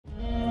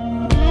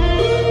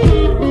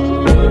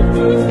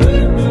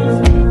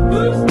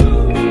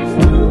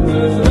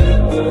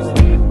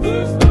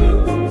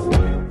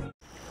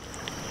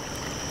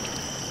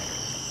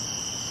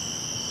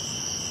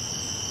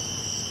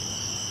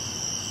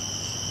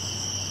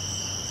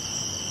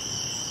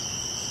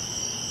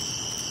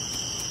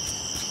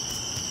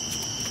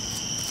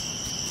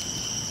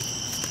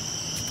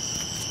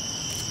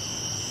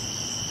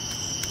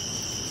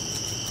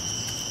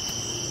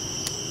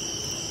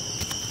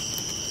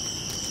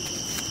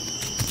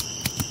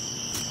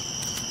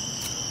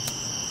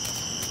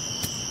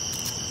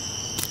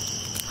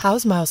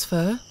How's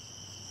Mousefur?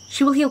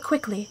 She will heal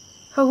quickly.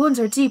 Her wounds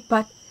are deep,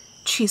 but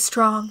she's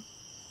strong.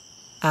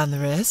 And the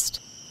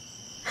rest?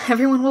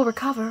 Everyone will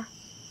recover.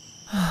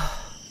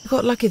 You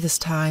got lucky this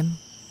time.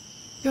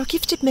 You're a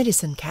gifted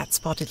medicine cat,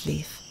 Spotted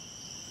Leaf.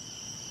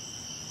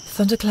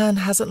 ThunderClan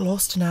hasn't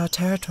lost in our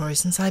territory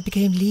since I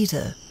became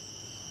leader.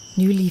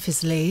 New Leaf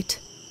is late.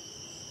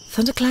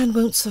 ThunderClan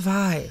won't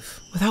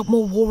survive without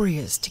more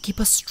warriors to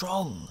keep us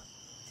strong.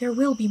 There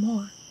will be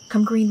more,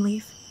 come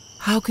Greenleaf.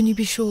 How can you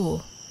be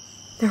sure?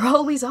 There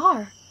always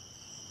are.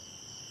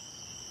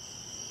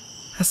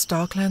 Has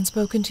StarClan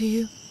spoken to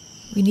you?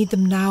 We need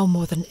them now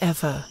more than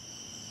ever.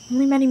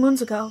 Only many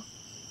moons ago.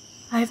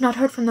 I have not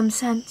heard from them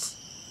since.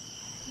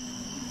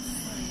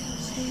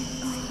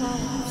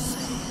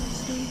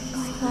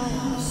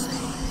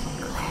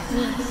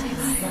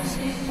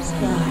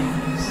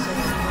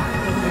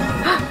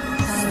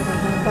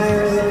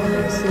 Fire alone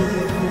and save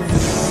your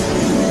clan.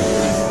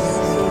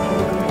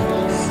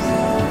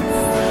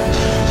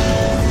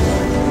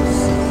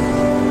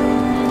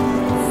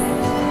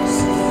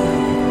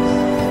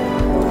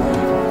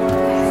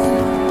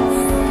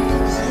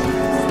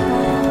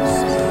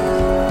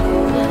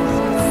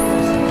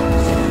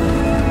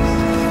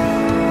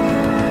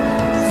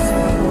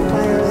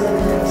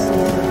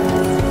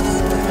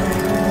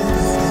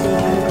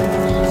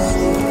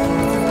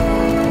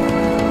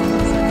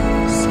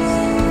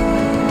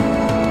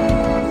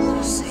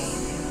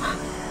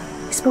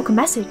 Spoke a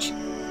message.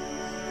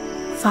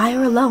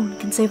 Fire alone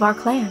can save our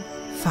clan.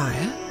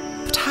 Fire?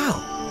 But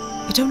how?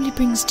 It only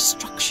brings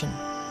destruction.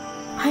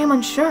 I am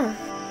unsure.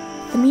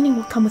 The meaning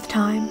will come with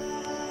time.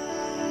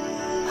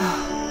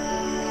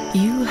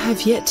 You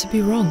have yet to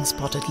be wrong,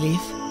 Spotted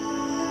Leaf.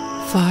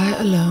 Fire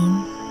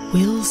alone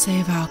will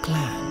save our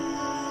clan.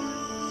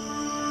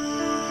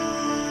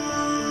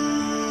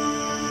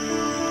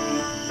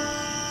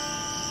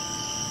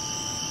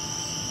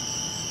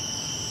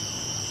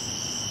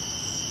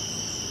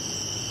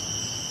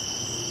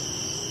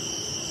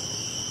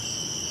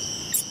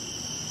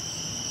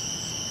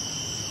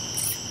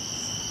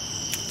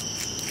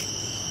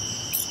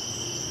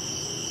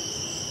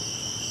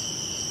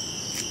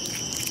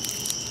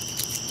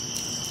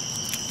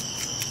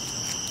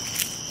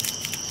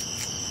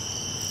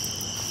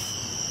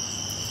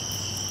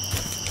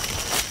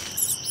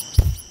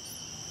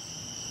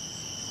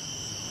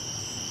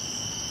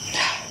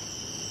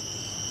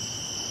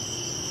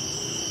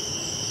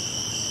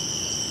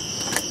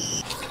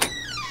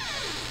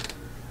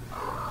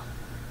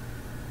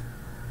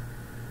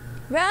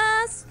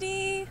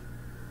 Rusty!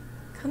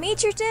 Come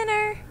eat your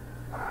dinner.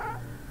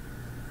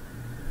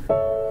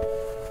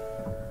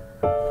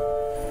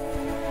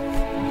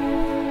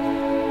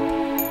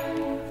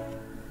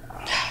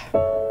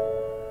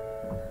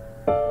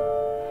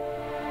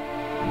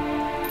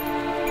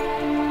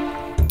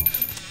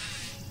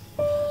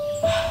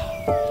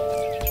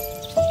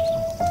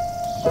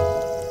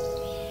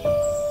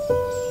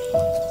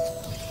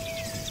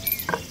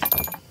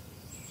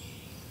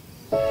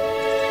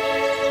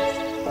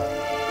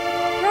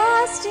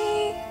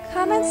 Rusty,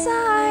 come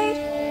inside.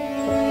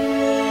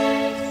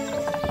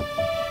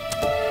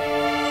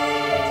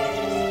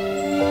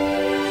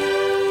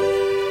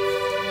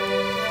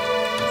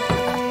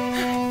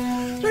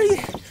 Where are you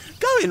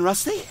going,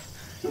 Rusty?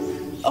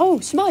 Oh,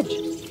 Smudge.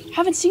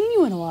 Haven't seen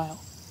you in a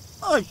while.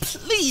 Oh,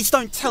 please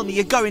don't tell me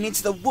you're going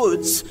into the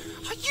woods.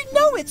 You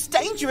know it's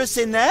dangerous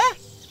in there.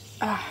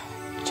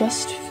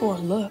 Just for a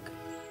look.